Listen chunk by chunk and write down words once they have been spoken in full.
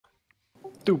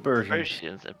2 Persians.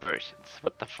 Persians and Persians.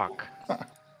 What the fuck?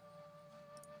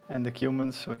 And the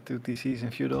Cumans with 2 TCs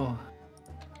in feudal.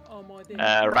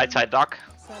 Right side dock.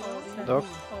 Dock.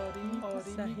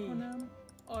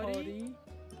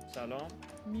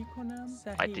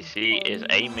 My TC is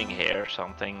aiming here,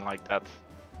 something like that.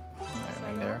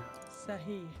 Aiming there.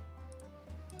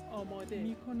 Oh,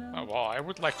 well, I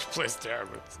would like to place there,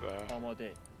 but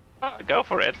Go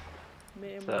for it.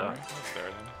 So,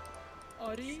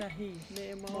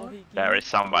 there is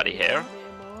somebody here.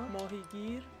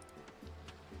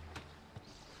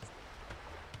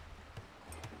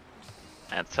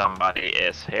 And somebody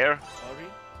is here.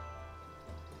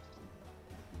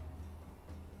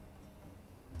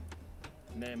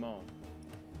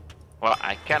 Well,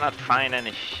 I cannot find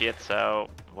any shit, so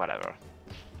whatever.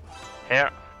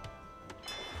 Here.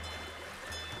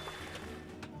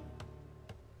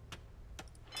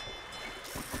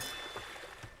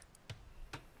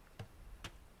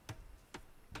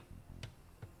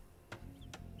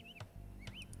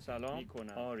 سلام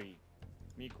میکنم آری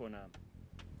میکنم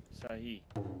صحیح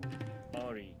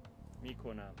آری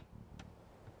میکنم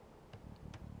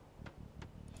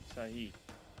صحیح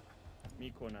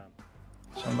میکنم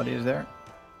Somebody is there.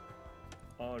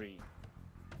 آری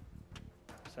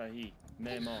صحیح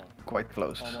معمار Quite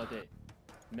close. آماده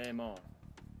معمار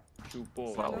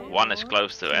چوبور Well, one is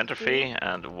close to entropy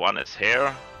and one is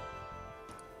here.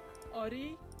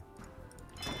 آری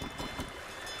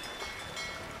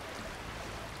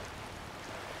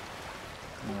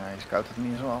Yeah, he scouted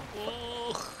me as well.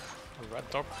 red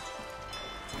dog.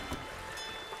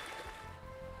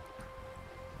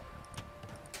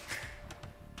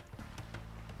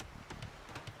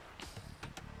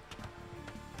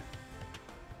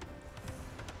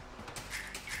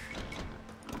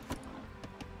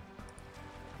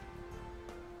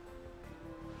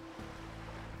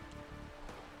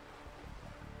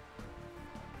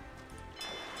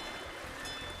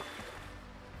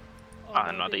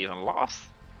 I'm not even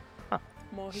lost.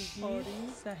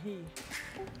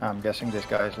 I'm guessing this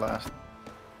guy is last.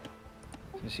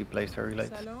 Since he placed very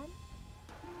late.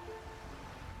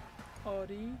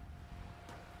 آری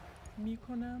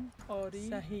میکنم آری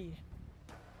صحیح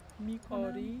میکنم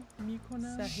آری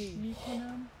میکنم صحیح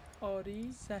میکنم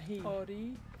آری صحیح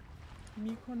آری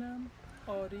میکنم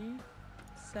آری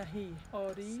صحیح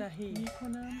آری صحیح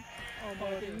میکنم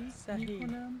آماده صحیح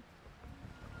میکنم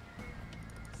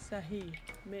صحیح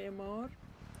معمار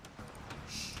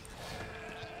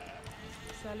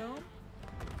سلام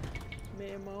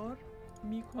معمار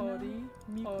میکنم آری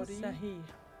آری صحیح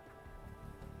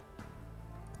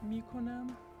میکنم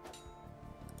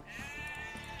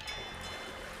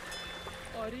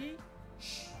آری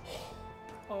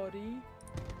آری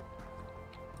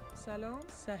سلام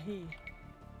صحیح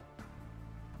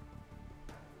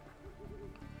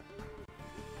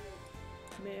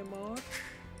معمار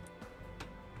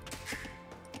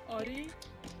آری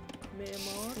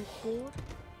معمار خور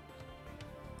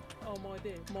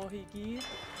آماده ماهیگیر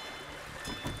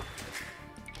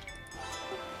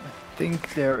I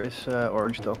think there is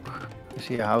orange dock. I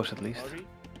see a house at least.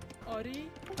 آری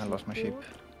I lost my sheep.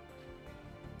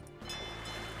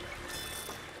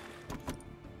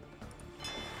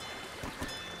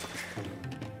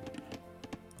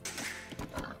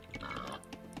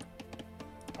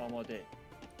 آماده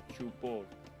چوبور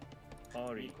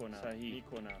آری میکنم صحیح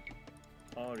میکنم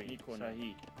آری میکنم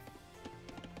صحیح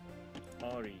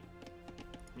آری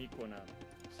میکنم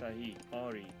صحیح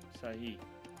آری صحیح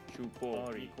چوبور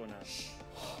آری کنم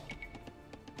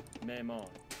معمار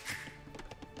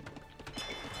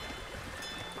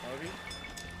آری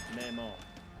معمار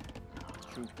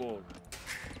چوبور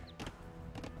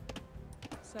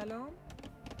سلام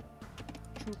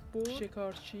چوب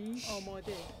شکارچی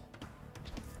آماده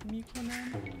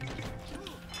میکنم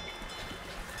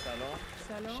سلام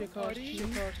سلام شکارچی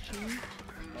شکارچی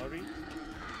آری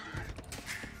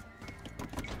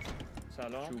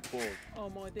سلام چوبور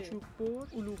آماده چوب بر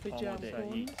علوف جمع آماده کن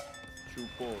صحیح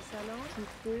چوبور سلام چوب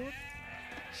بر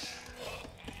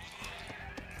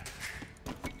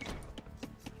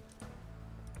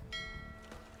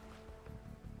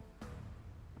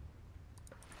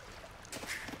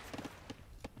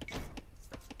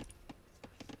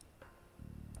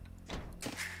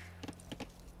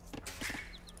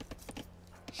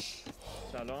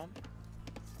سلام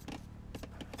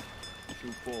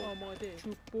چوبور آماده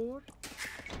چوب بر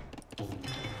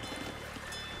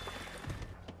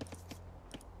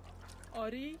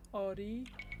آری آری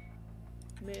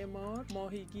معمار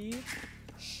ماهیگیر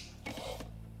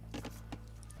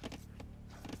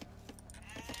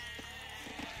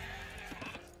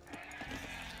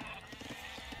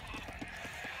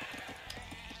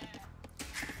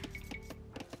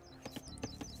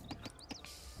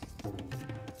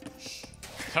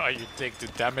Oh, you take the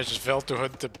damage as well to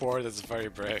hunt the boar, that's very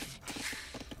brave.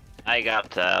 I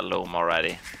got loom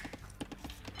already.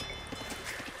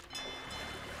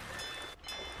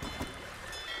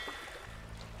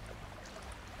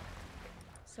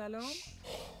 سلام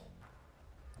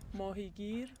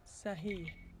ماهیگیر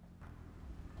صحیح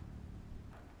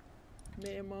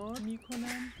معمار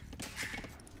میکنم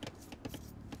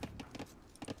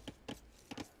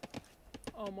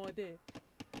آماده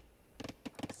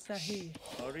صحیح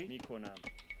آری میکنم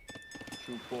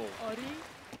چوب بر آری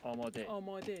آماده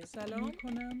آماده سلام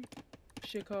میکنم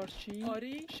شکارچی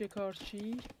آری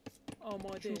شکارچی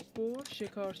آماده چوب بر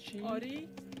شکارچی آری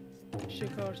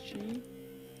شکارچی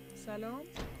سلام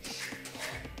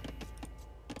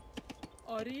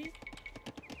آری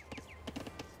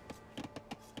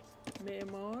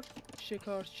معمار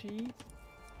شکارچی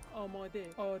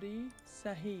آماده آری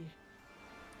صحیح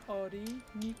آری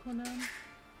میکنم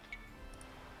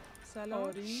سلام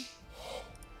آری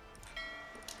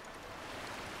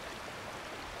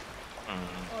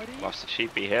آری Lost a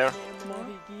sheepy here.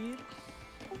 ماهیگیر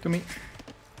To me.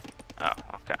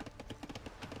 Oh, okay.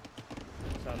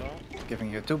 سلام Giving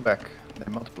you 2 back.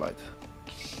 They multiplied.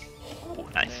 Ooh,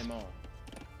 nice. معمار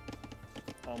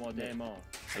آماده معمار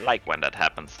I like when that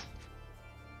happens.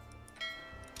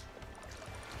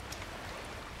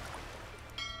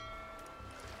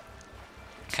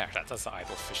 That's an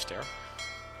idle fish there.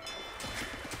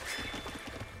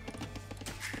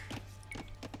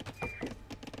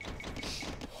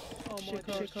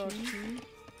 آماده شکارچی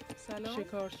سلام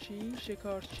شکارچی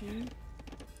شکارچی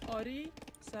آری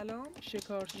سلام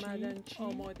شکارچی معدنچی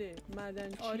آماده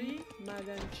معدنچی آری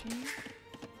معدنچی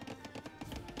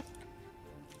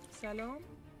سلام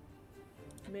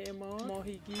معمار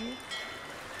ماهیگیر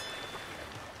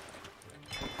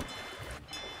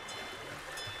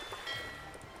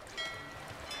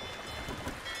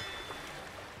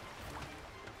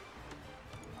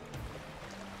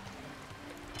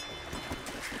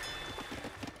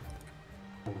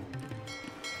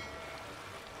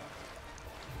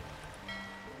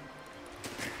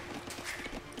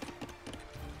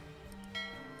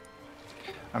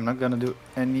I'm not gonna do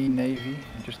any navy.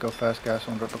 Just go fast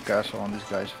castle and DauT Castle on this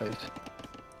guy's face.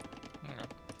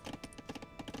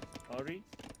 آری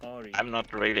آری I'm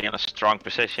not really in a strong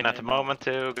position at the moment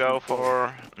to go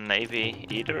for navy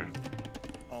either.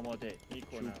 آماده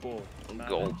میکنم چوب بر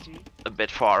Go معدنچی a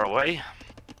bit far away.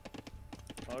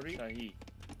 آری صحیح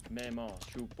معمار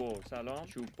چوب بر سلام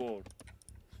چوب بر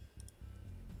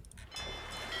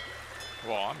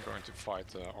Well, I'm going to fight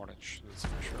orange, that's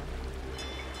for sure.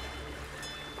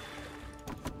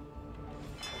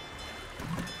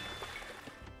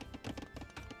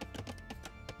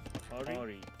 آری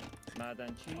آری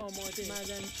معدنچی آماده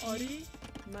معدنچی آری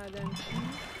معدنچی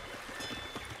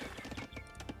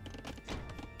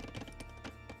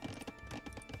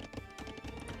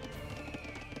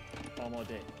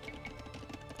آماده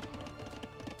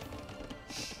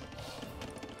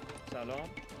سلام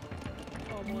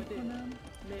آماده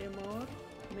معمار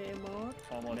معمار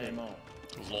آماده معمار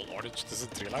Lol, orange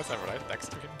doesn't realize I'm right next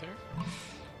to him there.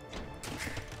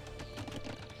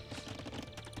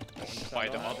 Don't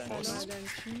fight them سلام outposts.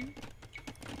 معدنچی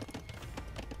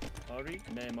آری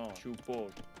معمار چوب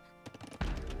بر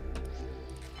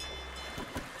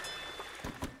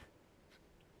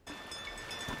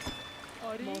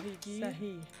آری ماهیگیر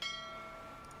صحیح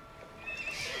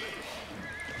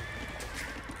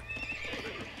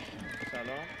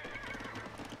سلام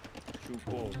چوب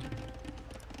بر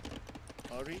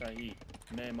آری صحیح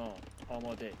معمار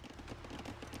آماده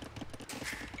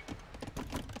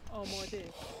آماده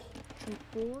چوب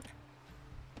بر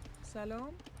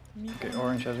سلام Okay, میکنم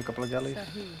orange has a couple of galleys.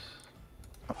 صحیح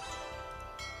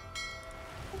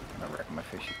I wreck my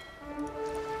fishy.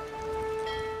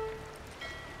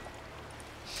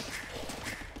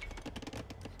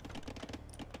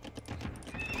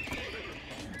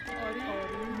 آری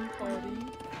آری آری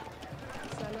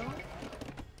سلام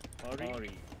آری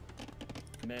آری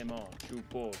معمار چوب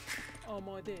بر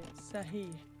آماده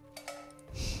صحیح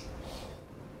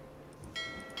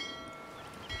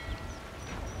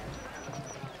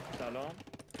سلام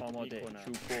آماده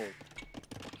چوب بر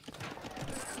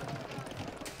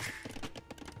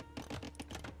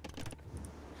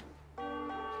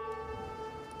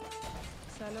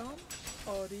سلام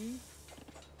آری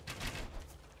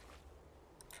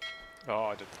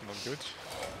Oh, that's not good.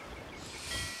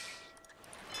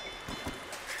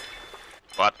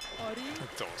 What? آری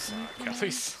Those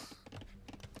galleys.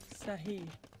 صحیح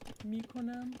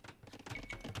میکنم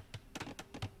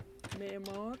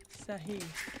معمار صحیح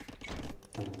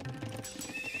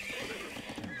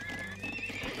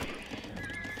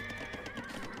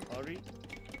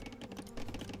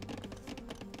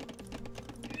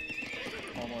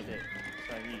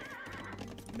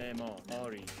معمار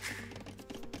آری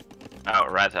Oh,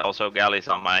 right. Also, galleys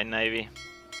on my navy.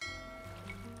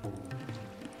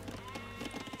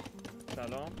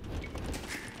 سلام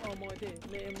آماده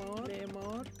معمار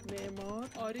معمار معمار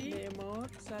آری معمار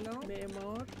سلام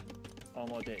معمار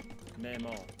آماده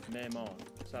معمار معمار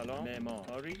سلام معمار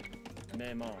آری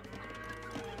معمار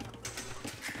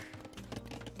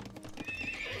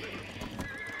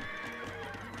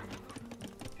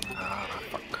Ah,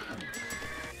 fuck.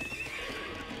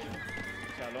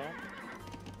 سلام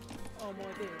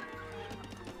آماده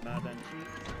معدنچی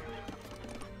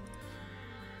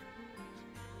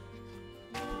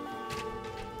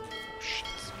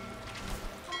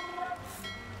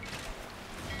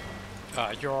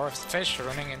Your fish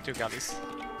running into galleys.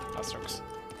 That sucks.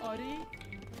 آری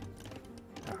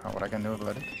What I can do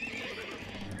about it?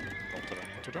 Don't run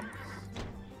into them.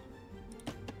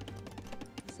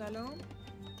 سلام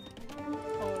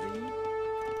آری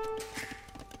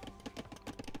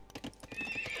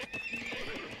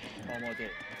آماده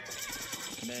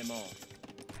معمار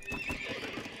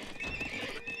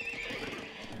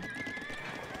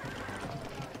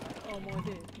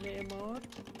آماده معمار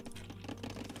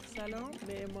سلام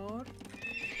معمار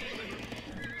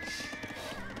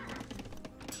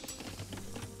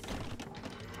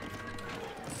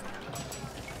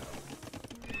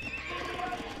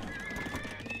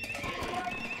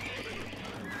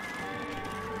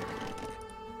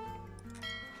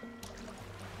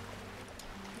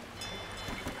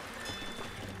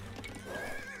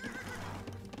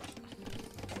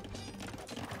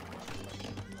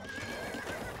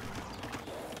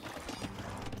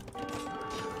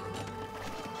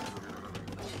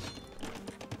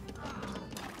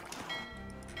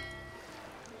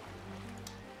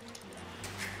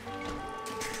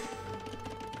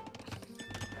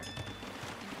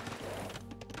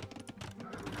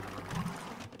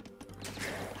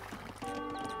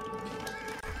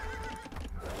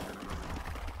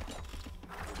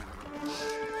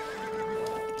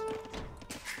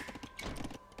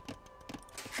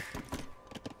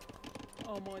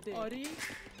آماده آری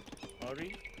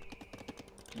آری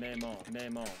معمار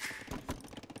معمار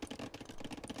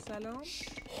سلام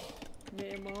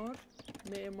معمار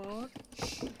معمار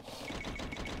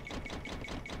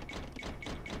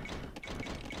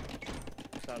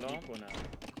سلام کنم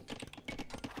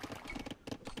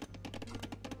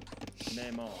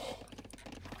معمار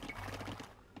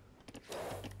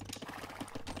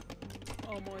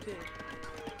آماده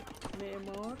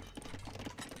معمار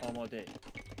آماده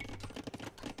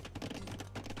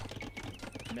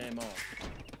معمار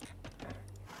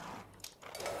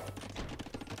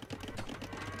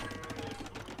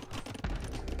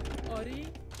آری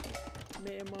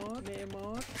معمار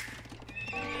معمار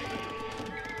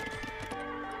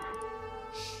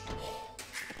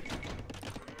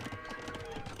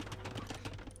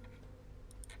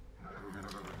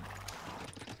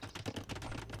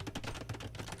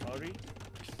آری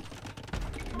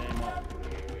معمار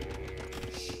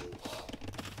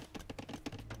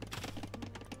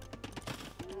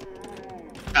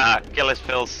Kill his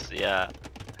fills. Yeah,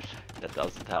 that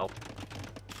doesn't help.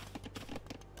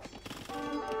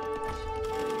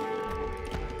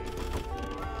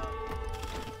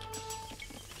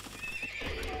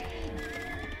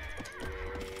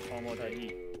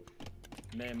 آمادگی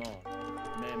معمار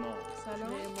معمار سلام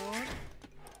معمار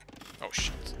Oh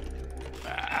shit.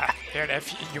 Here,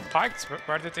 you piked?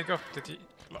 Where did they go? Did he...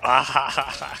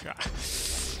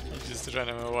 You just ran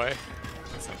him away.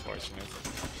 That's unfortunate.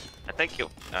 I think you.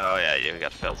 Oh yeah, you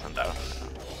got fills in there.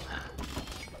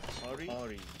 آری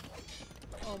آری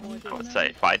آماده I would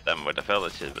say fight them with the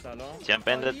villages, but سلام jump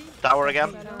in the tower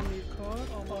again. سلام میرکار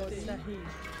آماده صحیح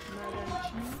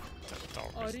معدنچی That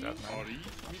dog is Ori? dead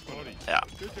now. Yeah.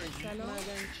 سلام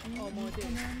معدنچی آماده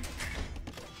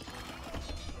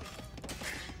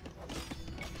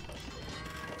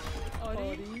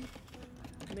آری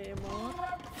معمار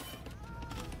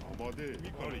آماده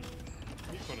آری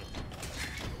میکنم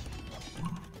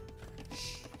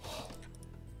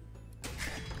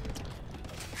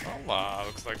Well,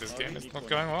 looks like this game is not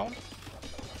going well.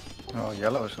 Oh,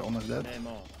 yellow is almost dead.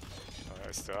 معمار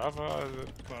I still have a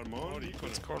فرمان good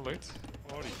میکنم score lead.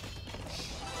 آری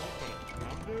میکنم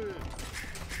حمله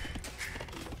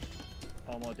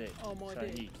آماده آماده.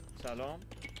 صحیح سلام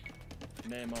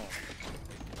معمار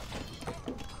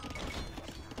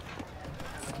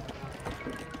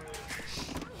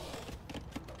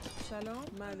سلام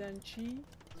معدنچی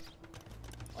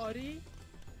آری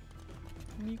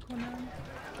میکنم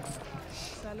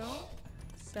سلام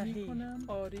صحیح میکنم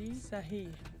آری صحیح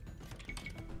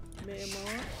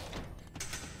معمار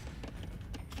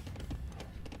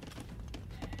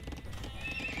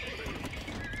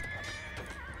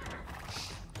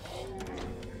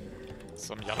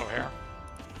some yellow here.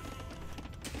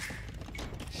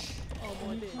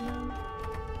 آماده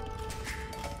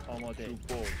آماده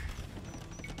چوبور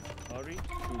آری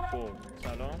چوبور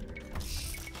سلام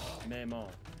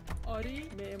معمار آری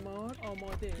معمار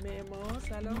آماده معمار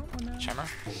سلام کنم Chamber.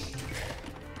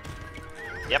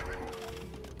 Yep.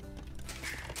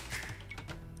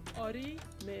 آری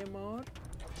معمار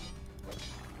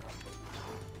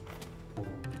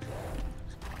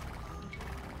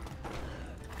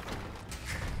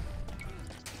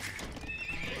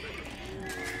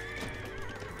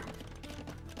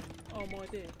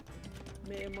آماده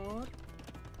معمار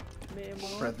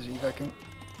معمار Red is evacuating.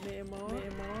 معمار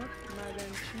معمار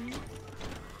معدنچی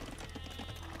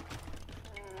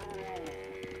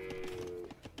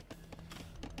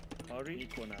آری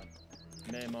میکنم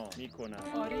معمار میکنم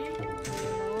آری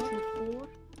معمار چوببر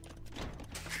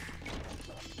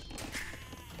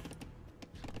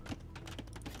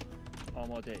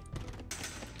آماده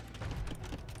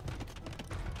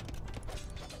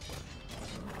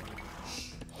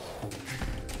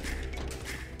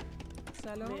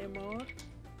سلام معمار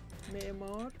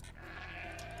معمار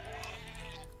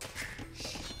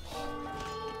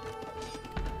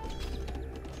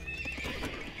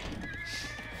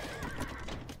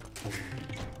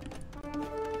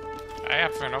I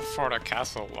have enough for the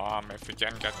castle if we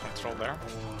can get control there.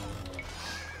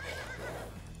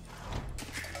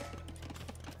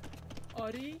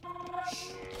 آری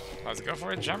Let's go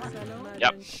for it, Jammer. سلام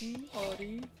Yep. معدنچی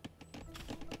آری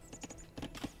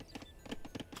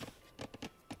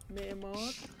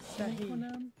معمار صحیح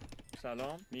کنم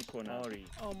سلام میکنم آری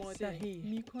آماده صحیح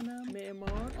میکنم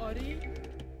معمار آری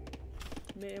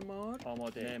معمار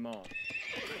آماده معمار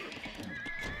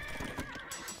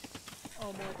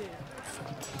آماده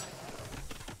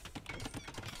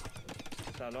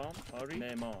سلام آری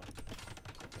معمار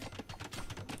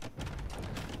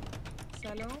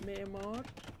سلام معمار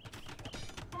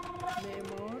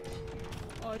معمار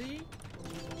آری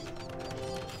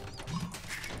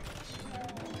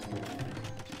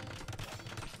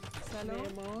سلام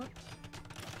معمار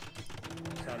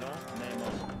سلام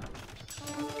معمار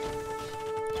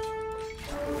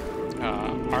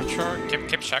Archer,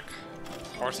 keep check.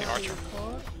 Horsey Archer.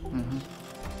 کار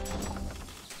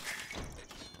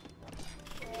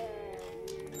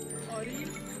آری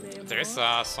There is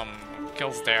معمار some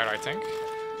kills there, I think.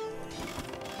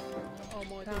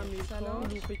 آماده تعمیر کار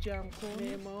لوپ جمع کن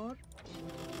معمار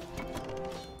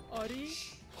آری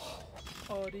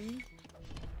آری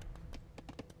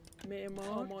معمار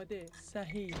آماده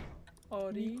صحیح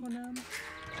آری کنم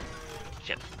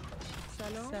Shit.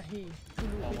 سلام صحیح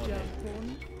لوپ آماده. جمع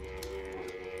کن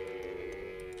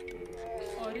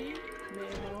آری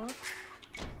معمار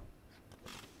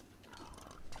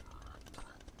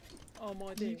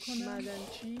آماده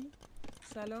معدنچی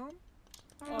سلام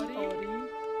آری آری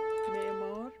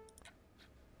معمار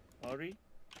آری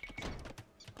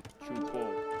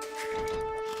چوبور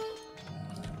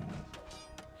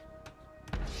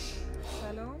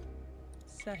سلام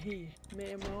صحیح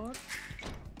معمار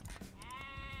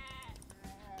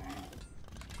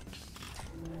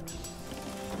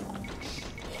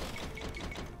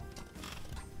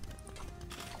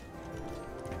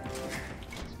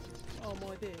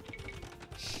آماده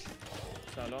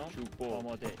سلام چوبور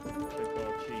آماده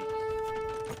شکارچی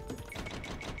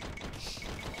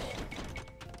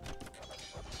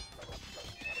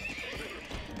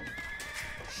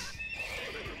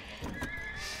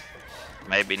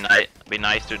Maybe be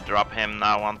nice to drop him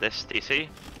now on this TC.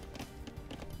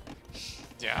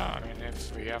 Yeah, I mean,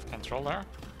 if we have control there,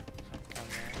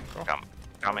 we can go.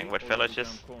 Coming with villages,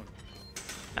 جمع کن.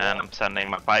 and I'm sending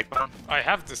my pikeman. I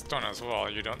have this done as well.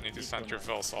 You don't need to send your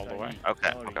vills all the way.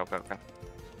 Okay, okay.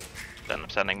 Then I'm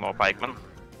sending more pikemen.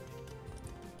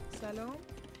 سلام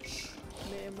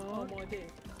معمار آماده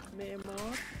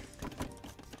معمار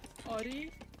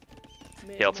آری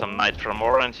Killed some معمار knight from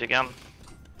orange again.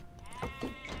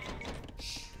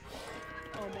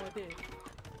 آماده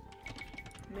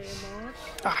معمار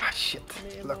Ah, shit.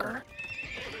 معمار Looker.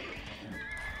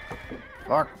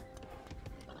 Fuck.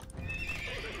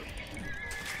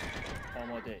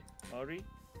 آماده آری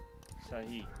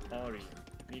صحیح آری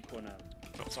میکنم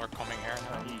Vills are coming here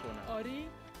now. صحیح کنم آری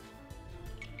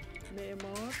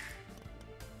معمار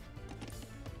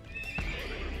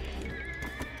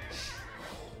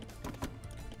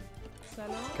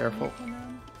سلام Careful.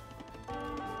 میکنم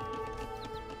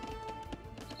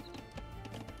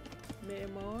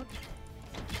معمار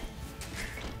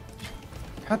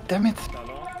God damn it. سلام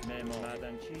معمار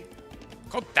معدنچی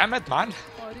God damn it, man!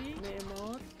 آری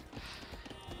معمار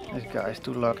This guy is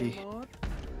too lucky. معمار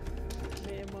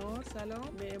معمار سلام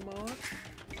معمار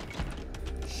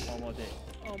آماده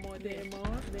آماده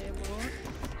معمار معمار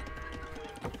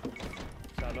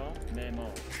سلام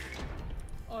معمار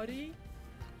آری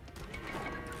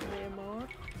معمار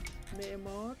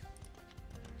معمار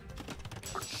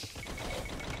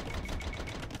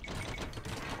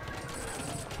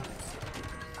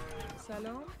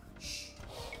سلام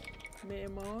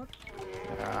معمار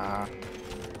Ah,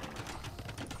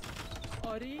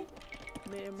 آری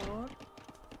معمار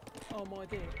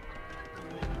آماده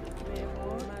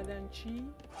معمار معدنچی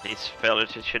These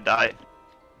villagers should die.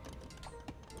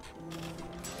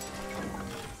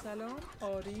 سلام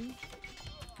آری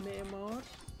معمار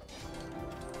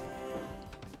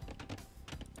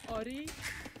آری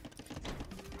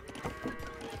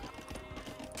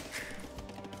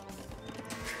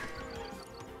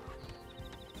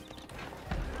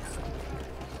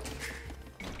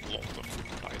Lot of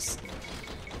supplies.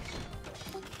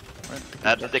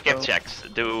 The gift checks.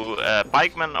 Do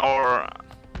pikemen or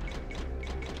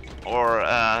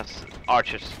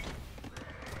archers?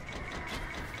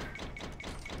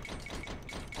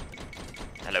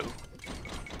 Hello.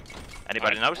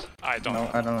 Anybody knows? I don't no,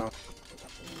 know. I don't know.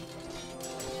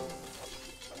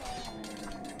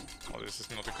 Oh, this is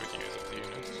not a good use of the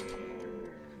units.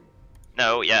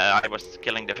 No, yeah, I was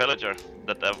killing the villager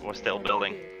that was still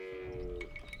building.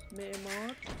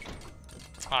 معمار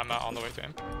I'm on the way to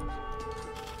him.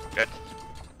 Good.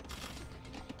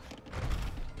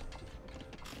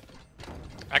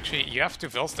 Actually, you have two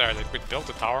vills there that could build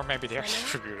the tower. Maybe they're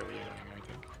really annoying, I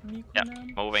think. Yeah,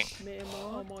 میکنم moving.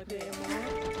 معمار آماده معمار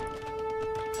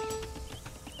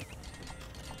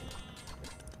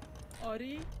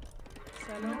آری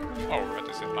سلام Oh, red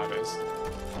is in my base.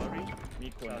 آری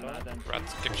میکنم معدن Red,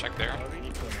 keep check there. آری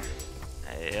میکنم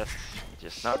Yes,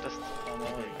 just noticed.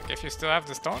 آماده Like, if you still have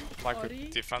the stone, like Ori.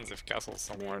 a defensive castle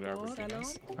somewhere there would be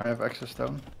nice. I have access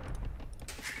stone.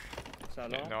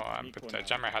 سلام No, but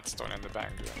Jammer had stone in the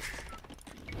bank. Yeah.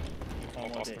 Not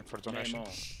آماده asking for donation.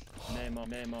 معمار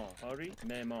معمار آری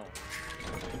معمار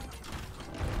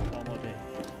آماده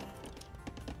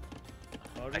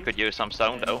I آری could use some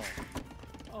stone though.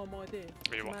 آماده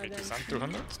Do you want me to send معدنچی.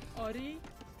 200? آری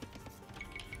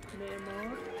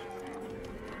معمار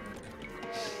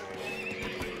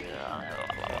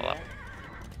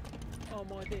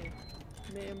آماده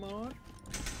معمار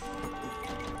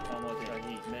آماده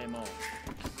صحیح معمار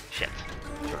Shit,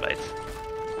 too late.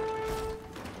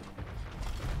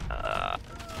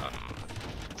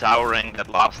 Towering that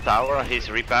last tower, he's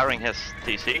repairing his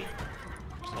TC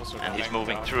There's also and he's running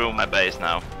moving down. through my base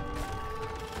now.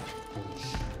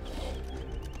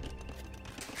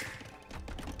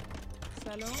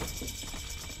 سلام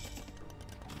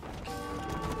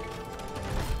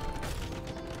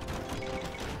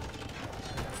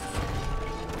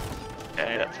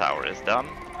Okay, that tower is done.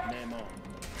 معمار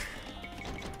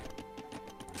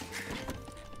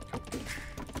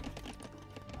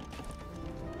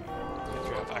If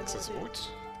you have access wood,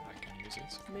 I can use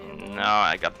it. معمار No,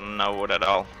 I got no wood at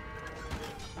all.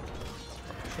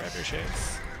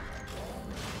 Trebuchets.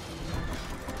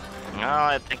 No,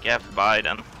 I think you have to buy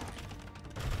then.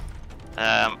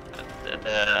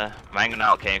 The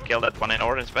Mangonel, can you kill that one in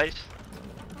order space?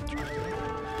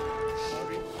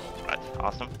 آری Right,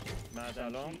 awesome.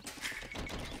 معدن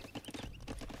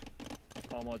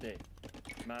آماده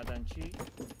معدن چی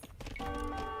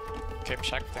Keep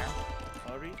check there.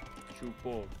 آری چوب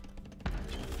برد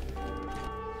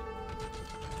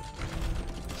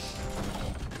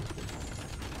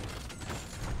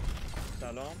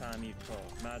سلام تعمیرکار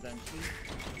معدن چی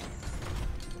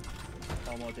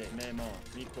آماده معمار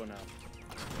میکنم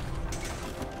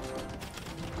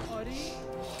آری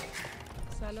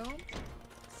سلام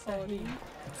آری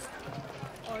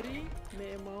آری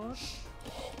معمار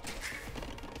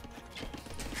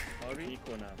آری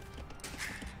میکنم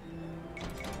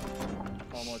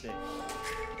آماده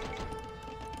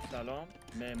سلام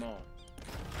معمار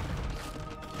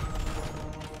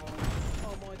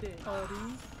آماده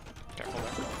آری Careful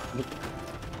there.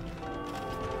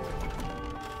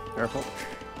 Careful.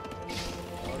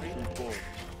 آری چوب برد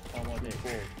آماده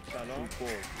برد سلام چوب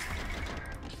برد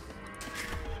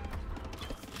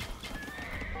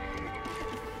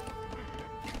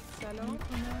سلام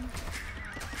میکنم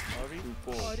آری چوب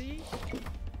برد آری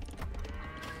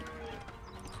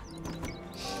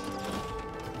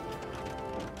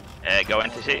Go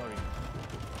into sea.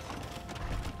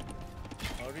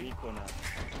 آری میکنم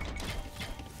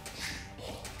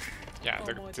Yeah,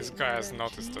 this guy has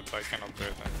noticed that I cannot do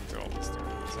it and do all this stuff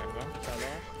at the same time.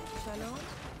 سلام سلام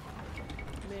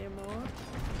معمار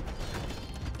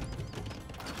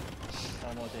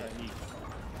آماده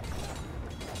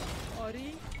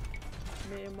آری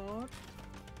معمار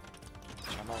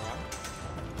number one.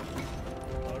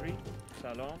 آری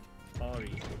سلام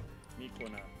آری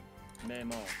میکنم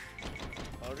معمار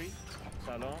آری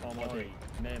سلام آماده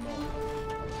معمار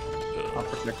I'll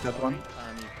protect that آری one.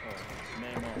 تعمیرکار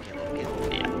معمار Yeah.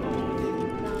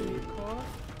 تعمیرکار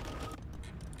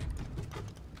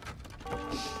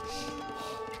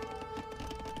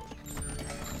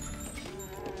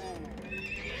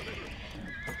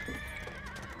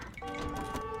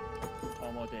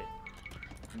آماده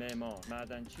معمار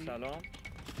معدنچی سلام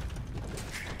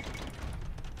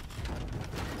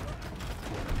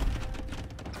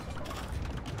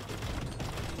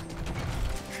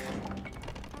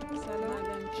سلام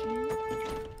معدنچی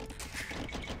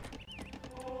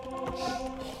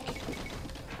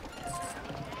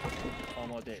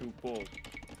آماده چوب برد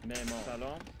معمار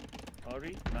سلام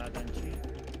آری معدنچی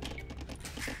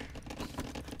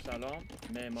سلام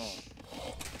معمار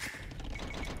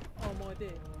آماده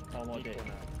آماده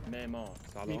میکنم معمار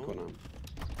سلام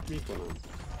میکنم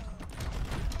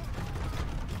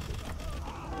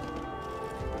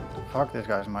Fuck, this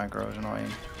guy's micro is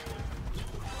annoying.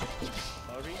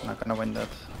 آری Not gonna win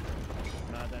that.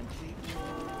 معدنچی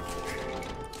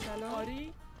سلام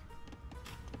آری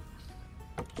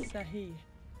صحیح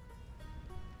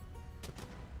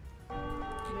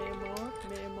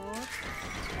معمار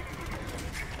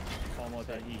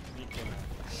آمادهی میکنم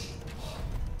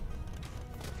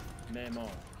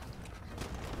معمار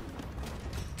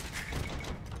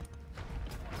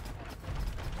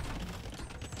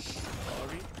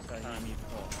آری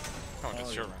تعمیرکار Oh,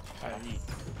 that's your round. صحیح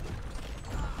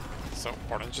So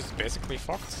orange is basically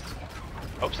fucked.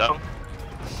 Hope so.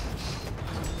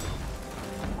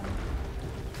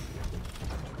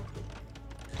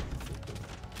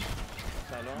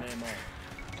 سلام معمار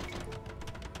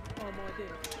آماده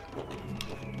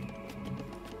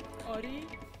آری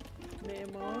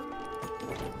معمار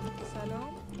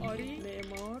سلام آری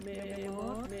معمار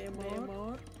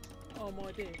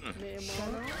آماده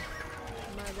معمار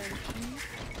معدنچی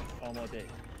آماده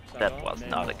That سلام was not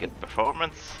a معمار good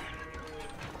performance.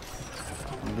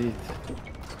 Indeed.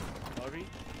 آری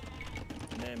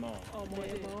معمار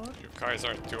آماده You guys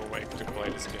are too awake to play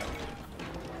this game.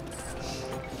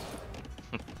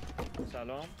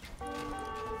 سلام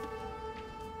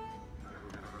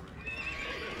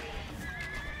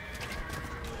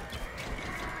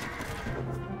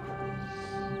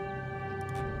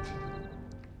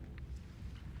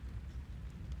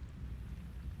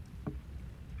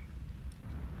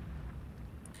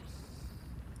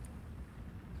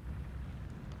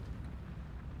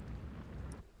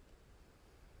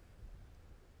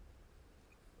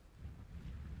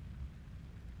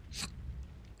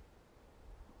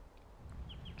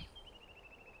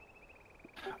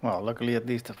Well, luckily at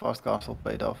least the fast castle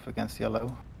paid off against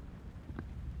yellow.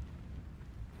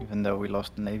 Even though we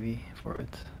lost the navy for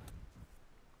it.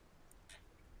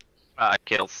 I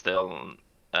killed still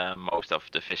most of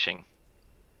the fishing.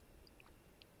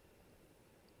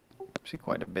 See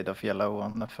quite a bit of yellow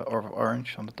on the or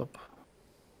orange on the top.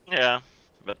 Yeah,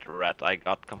 but red I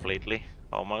got completely,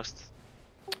 almost.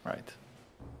 Right.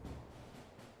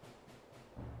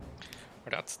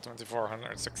 But that's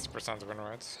 2460% win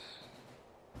rate.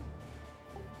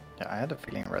 Yeah, I had a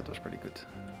feeling red was pretty good.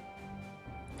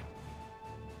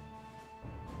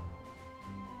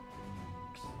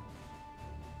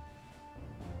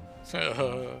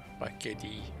 By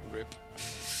KD, rip.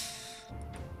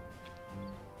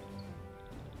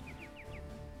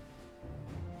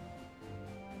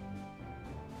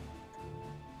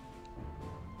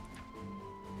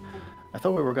 I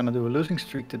thought we were gonna do a losing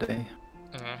streak today.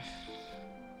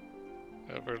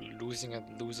 We're losing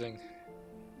and losing.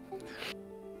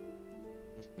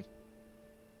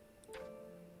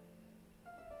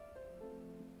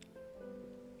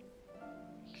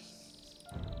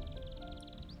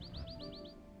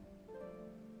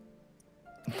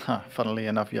 Funnily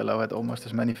enough, yellow had almost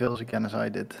as many fills again as I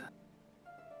did.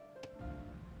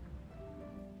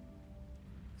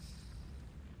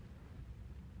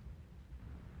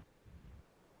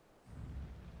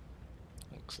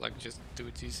 Looks like just do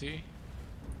TC.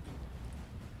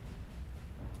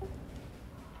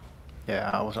 Yeah,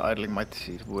 I was idling my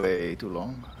TCs way too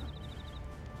long.